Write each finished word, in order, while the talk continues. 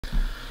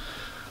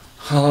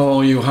Hello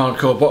all you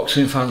hardcore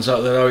boxing fans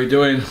out there, how are you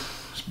doing?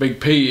 It's Big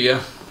P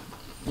here.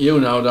 You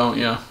know, don't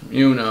you?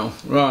 You know.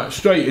 Right,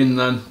 straight in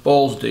then,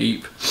 balls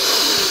deep.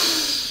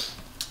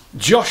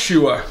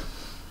 Joshua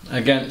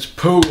against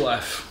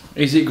Pulev.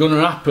 Is it going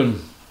to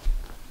happen?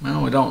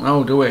 Well, we don't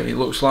know, do we? It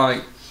looks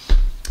like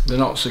they're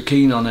not so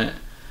keen on it.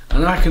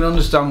 And I can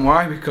understand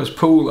why, because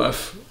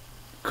Pulev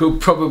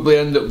could probably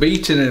end up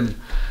beating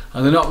him.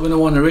 And they're not going to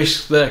want to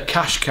risk their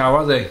cash cow,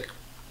 are they?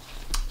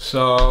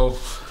 So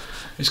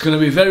it's going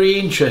to be very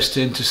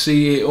interesting to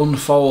see it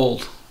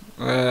unfold.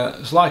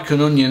 It's like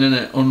an onion, isn't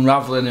it?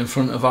 Unravelling in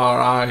front of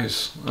our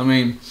eyes. I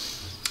mean,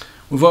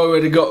 we've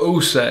already got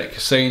Usyk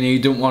saying he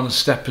don't want to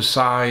step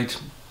aside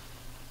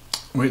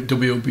with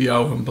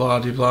WBO and blah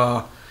de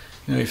blah.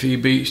 You know, if he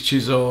beats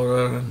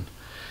Chisora, and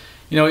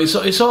you know,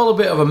 it's all a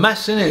bit of a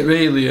mess, isn't it,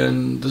 really?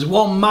 And there's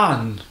one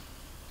man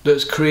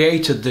that's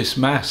created this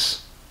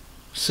mess,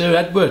 Sir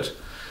Edward.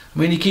 I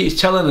mean, he keeps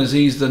telling us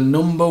he's the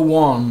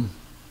 #1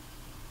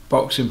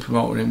 boxing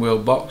promoter in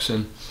world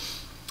boxing,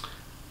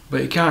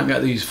 but he can't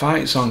get these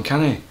fights on,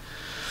 can he?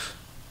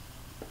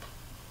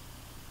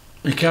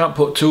 He can't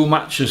put 2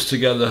 matches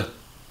together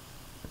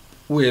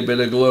with a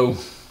bit of glue.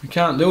 He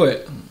can't do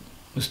it.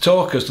 There's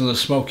talkers and there's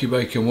smoky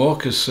bacon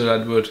walkers, Sir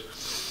Edward.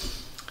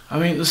 I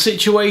mean, the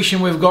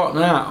situation we've got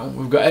now,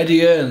 we've got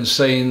Eddie Hearn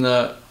saying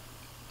that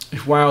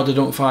if Wilder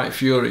don't fight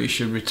Fury, he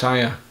should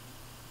retire.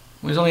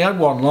 Well, he's only had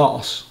 1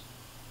 loss.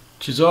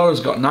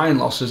 Chisora's got 9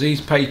 losses, he's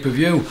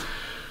pay-per-view.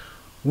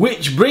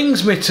 Which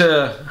brings me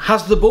to,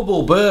 has the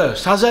bubble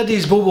burst? Has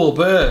Eddie's bubble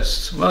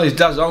burst? Well, his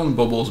dad's own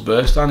bubble's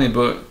burst, hasn't he?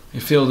 But he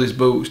filled his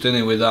boots, didn't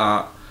he, with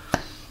that?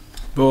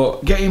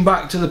 But getting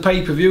back to the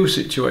pay-per-view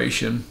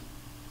situation,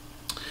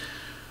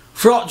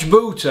 Froch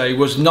Booty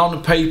was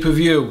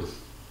non-pay-per-view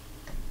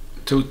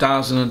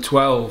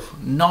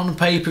 2012.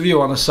 Non-pay-per-view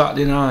on a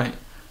Saturday night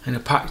in a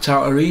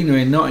packed-out arena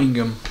in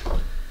Nottingham.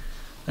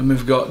 And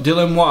we've got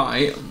Dylan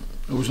White,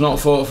 who's not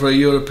fought for a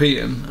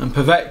European, and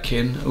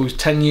Povetkin, who's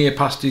 10 years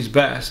past his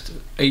best,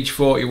 age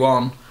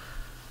 41,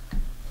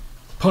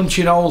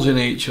 punching holes in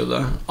each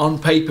other on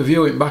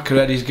pay-per-view in back of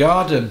Eddie's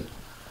garden.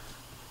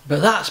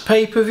 But that's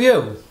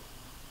pay-per-view.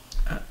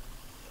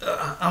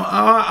 Am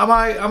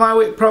I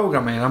with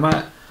programming?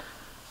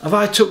 Have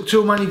I took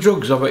too many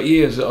drugs over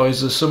years, or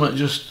is there something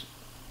just...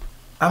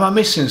 Am I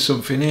missing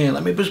something here?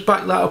 Let me just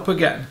back that up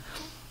again.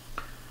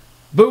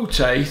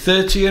 Booty,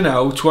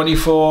 30-0,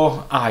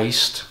 24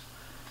 iced,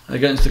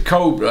 against the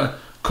Cobra,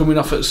 coming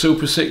off at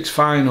Super 6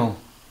 final.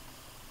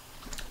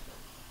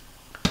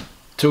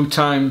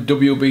 2-time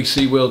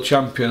WBC world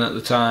champion at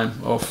the time,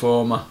 or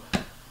former.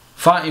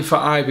 Fighting for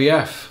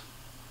IBF.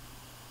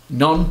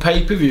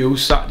 Non-pay-per-view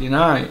Saturday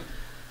night.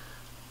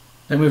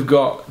 Then we've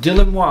got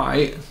Dylan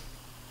White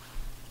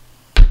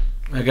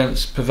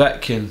against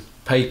Povetkin,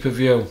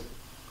 pay-per-view.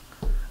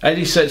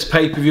 Eddie says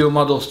pay-per-view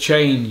model's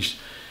changed.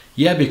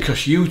 Yeah,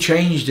 because you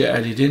changed it,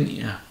 Eddie, didn't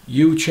you?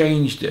 You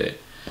changed it.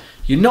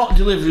 You're not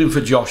delivering for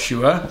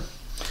Joshua.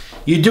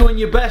 You're doing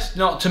your best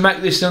not to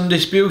make this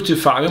undisputed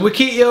fight. And we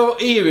keep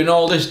hearing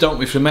all this, don't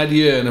we, from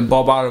Eddie Hearn and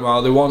Bob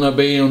Arum. They want to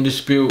be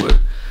undisputed.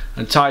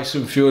 And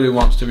Tyson Fury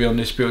wants to be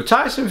undisputed.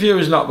 Tyson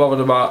Fury's not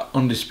bothered about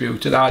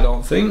undisputed, I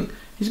don't think.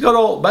 He's got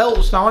all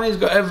belts now, and he's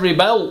got every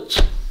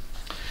belt.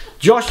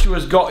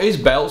 Joshua's got his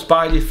belts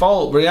by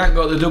default, but he ain't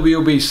got the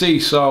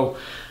WBC. So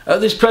at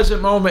this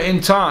present moment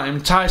in time,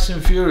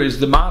 Tyson Fury's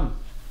the man.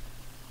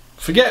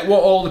 Forget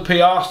what all the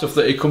PR stuff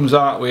that he comes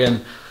out with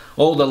and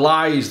all the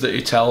lies that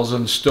he tells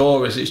and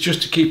stories. It's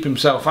just to keep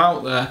himself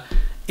out there.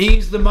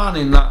 He's the man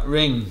in that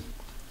ring.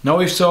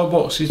 No ifs or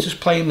buts. He's just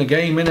playing the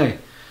game, isn't he?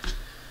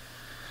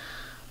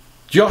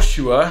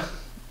 Joshua,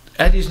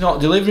 Eddie's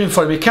not delivering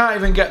for him. He can't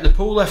even get the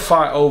Pulev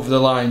fight over the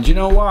line. Do you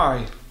know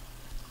why?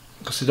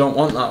 Because they don't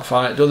want that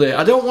fight, do they?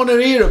 I don't want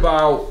to hear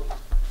about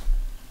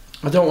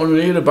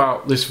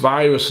this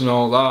virus and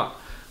all that.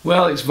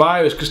 Well, it's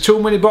virus because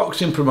too many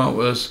boxing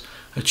promoters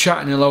are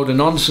chatting a load of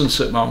nonsense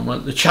at the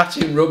moment. They're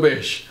chatting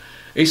rubbish.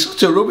 It's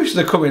sort of rubbish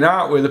they're coming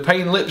out with. They're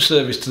paying lip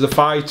service to the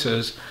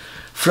fighters,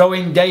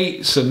 throwing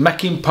dates and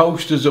making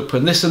posters up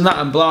and this and that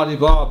and blah de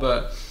blah,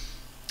 but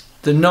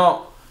they're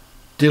not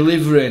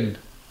delivering.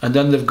 And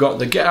then they've got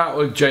the get out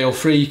of jail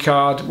free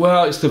card.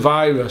 Well, it's the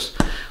virus.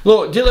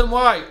 Look, Dylan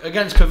White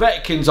against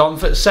Povetkin's on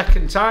for the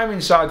 2nd time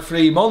inside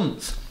 3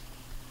 months.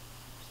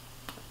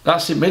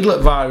 That's the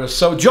Midlet virus.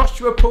 So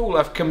Joshua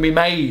Pulev can be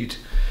made.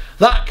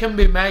 That can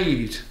be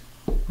made.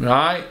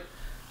 Right?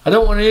 I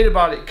don't want to hear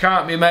about it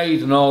can't be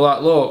made and all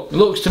that. Look, it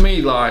looks to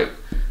me like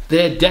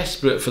they're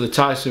desperate for the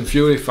Tyson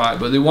Fury fight,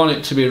 but they want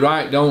it to be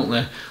right, don't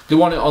they? They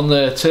want it on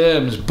their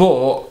terms,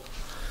 but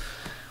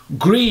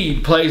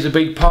greed plays a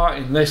big part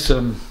in this.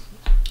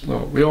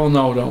 Well, we all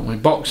know, don't we?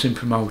 Boxing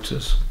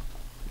promoters.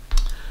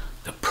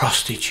 The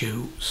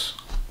prostitutes.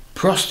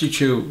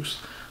 Prostitutes.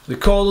 They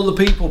call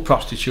other people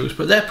prostitutes,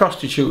 but they're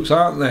prostitutes,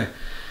 aren't they?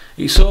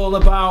 It's all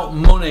about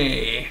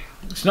money.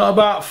 It's not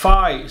about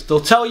fights.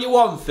 They'll tell you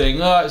one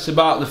thing, oh, it's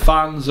about the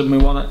fans and we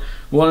want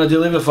to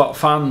deliver for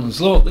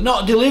fans. Look, they're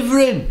not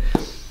delivering.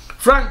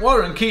 Frank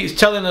Warren keeps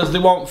telling us they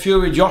want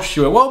Fury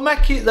Joshua. Well,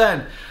 make it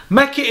then.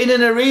 Make it in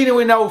an arena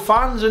with no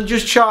fans and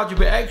just charge a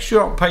bit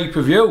extra on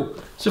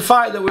pay-per-view. It's a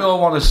fight that we all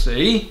want to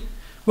see.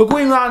 We're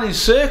going round in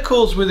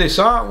circles with this,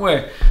 aren't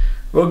we?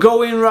 We're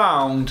going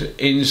round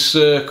in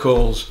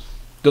circles.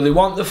 Do they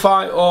want the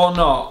fight or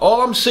not?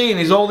 All I'm seeing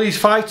is all these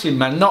fighting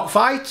men not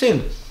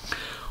fighting.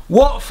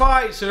 What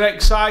fights are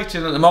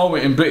exciting at the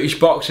moment in British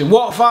boxing?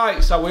 What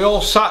fights are we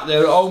all sat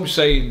there at home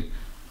saying,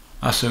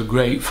 that's a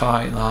great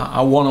fight, that.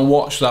 I want to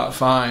watch that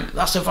fight.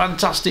 That's a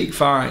fantastic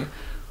fight.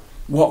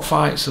 What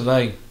fights are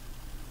they?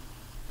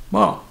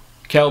 What?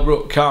 Kell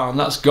Brook Khan,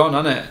 that's gone,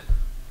 hasn't it?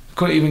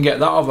 Couldn't even get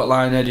that off at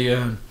line, Eddie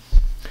Hearn.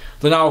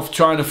 They're now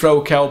trying to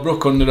throw Kell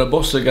Brook under a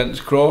bus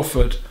against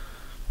Crawford.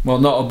 Well,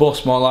 not a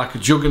bus, more like a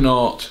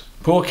juggernaut.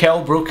 Poor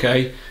Kell Brook,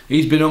 eh?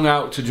 He's been hung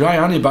out to dry,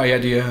 hasn't he, by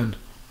Eddie Hearn?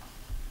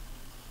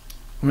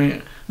 I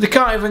mean, they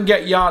can't even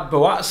get Yard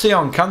Boazzi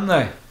on, can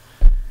they?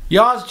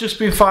 Yard's just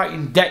been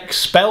fighting Dex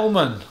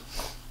Spellman.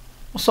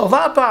 What's all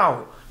that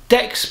about?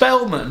 Dex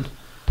Spellman?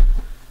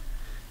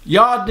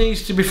 Yard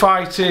needs to be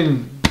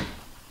fighting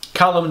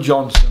Callum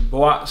Johnson,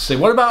 Boazzi.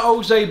 What about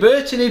Jose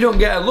Burton? He don't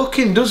get a look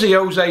in, does he,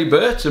 Jose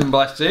Burton,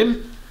 bless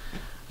him?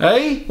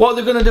 Hey, what are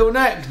they going to do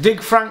next?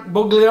 Dig Frank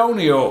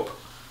Buglioni up?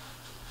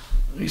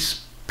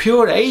 It's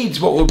pure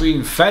AIDS what we're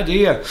being fed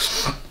here.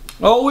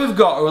 All we've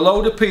got are a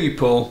load of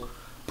people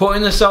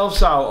putting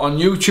themselves out on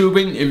YouTube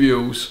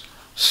interviews,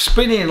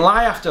 spinning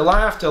lie after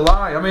lie after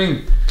lie. I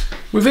mean,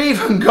 we've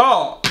even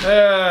got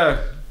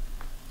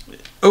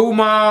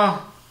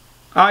Umar,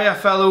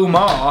 IFL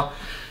Umar,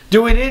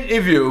 doing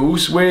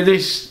interviews with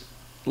this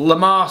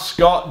Lamar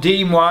Scott,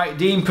 Dean White,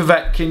 Dean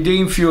Povetkin,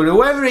 Dean Fury,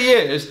 whoever he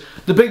is,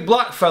 the big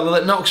black fella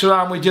that knocks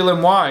around with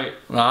Dylan White,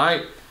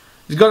 right?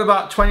 He's got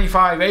about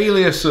 25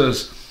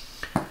 aliases.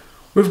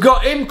 We've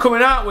got him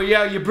coming out with,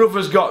 yeah, your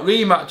brother's got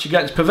rematch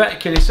against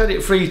Povetkin. He said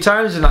it 3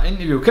 times in that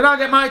interview. Can I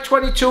get my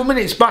 22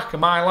 minutes back of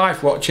my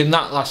life watching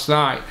that last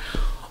night?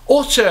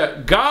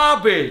 Utter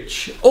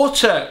garbage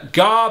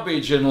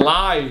and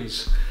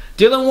lies.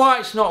 Dylan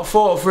White's not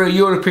fought for a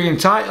European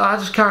title. I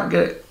just can't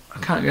get it. I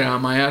can't get it out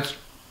of my head.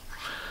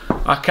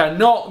 I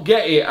cannot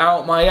get it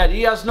out of my head.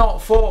 He has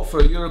not fought for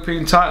a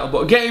European title.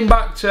 But getting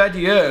back to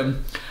Eddie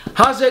Hearn,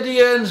 has Eddie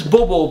Hearn's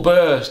bubble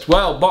burst?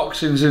 Well,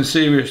 boxing's in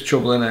serious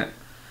trouble, innit?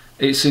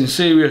 It's in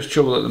serious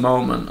trouble at the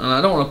moment, and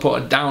I don't want to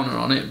put a downer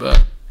on it,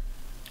 but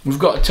we've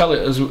got to tell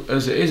it as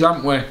it is,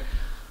 haven't we?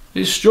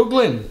 It's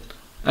struggling.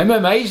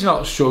 MMA's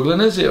not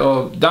struggling, is it?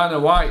 Or Dana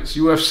White's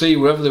UFC,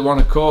 whatever they want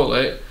to call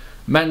it,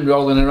 men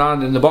rolling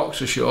around in the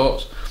boxer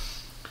shorts.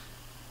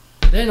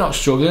 They're not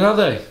struggling, are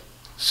they?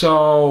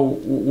 So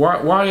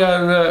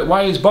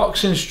why is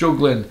boxing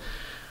struggling?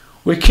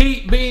 We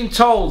keep being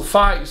told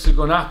fights are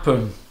going to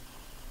happen.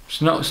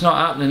 It's not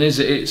happening, is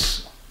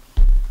it?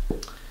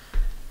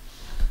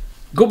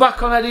 Go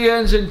back on Eddie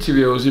Hearn's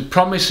interviews. They're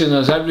promising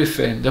us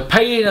everything. They're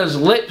paying us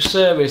lip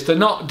service. They're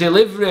not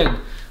delivering.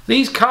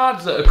 These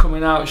cards that are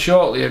coming out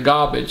shortly are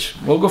garbage.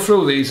 We'll go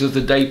through these as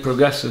the day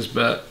progresses,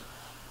 but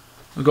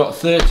we've got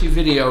 30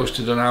 videos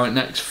to do now in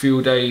the next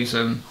few days,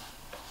 and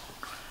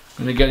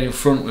I'm going to get in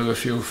front with a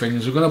few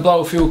things. We're going to blow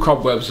a few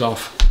cobwebs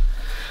off.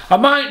 I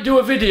might do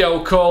a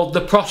video called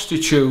The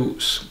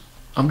Prostitutes.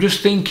 I'm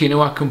just thinking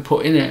who I can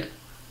put in it.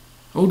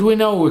 Who do we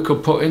know we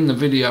could put in the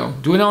video?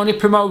 Do we know any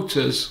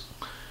promoters?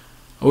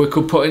 Or we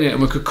could put in it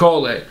and we could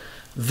call it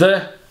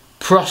The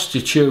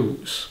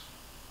Prostitutes.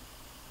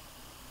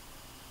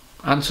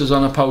 Answers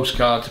on a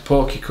postcard to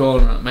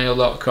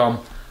porkycorner@mail.com.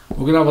 We're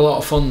going to have a lot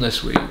of fun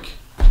this week.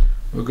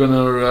 We're going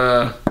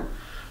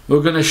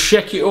to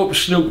shake it up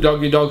Snoop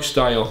Doggy Dogg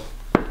style.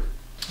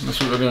 That's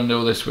what we're going to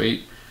do this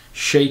week.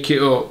 Shake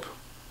it up.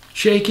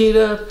 Shake it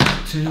up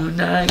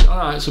tonight.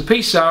 Alright, so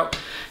peace out.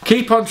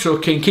 Keep on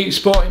trucking. Keep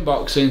sporting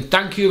boxing.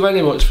 Thank you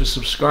very much for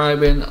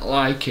subscribing,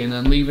 liking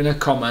and leaving a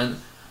comment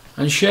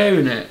and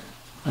sharing it.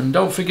 And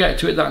don't forget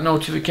to hit that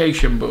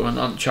notification button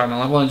on the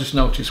channel. I've only just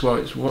noticed what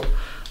it's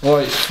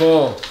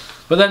for.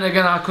 But then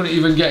again, I couldn't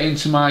even get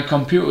into my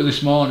computer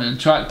this morning.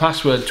 Tried the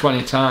password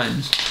 20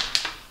 times.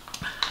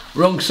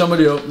 Rung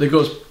somebody up. They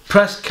goes,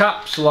 press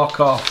caps lock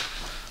off.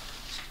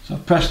 So I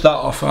pressed that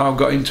off and I've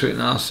got into it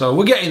now. So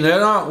we're getting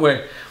there, aren't we?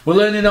 We're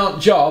learning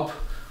on job.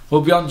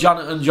 We'll be on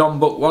Janet and John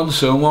book 1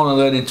 soon. We're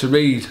only learning to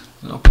read.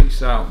 No,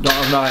 peace out. Don't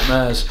have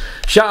nightmares.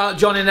 Shout out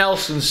Johnny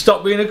Nelson.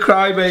 Stop being a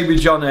crybaby,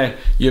 Johnny.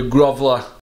 You groveler.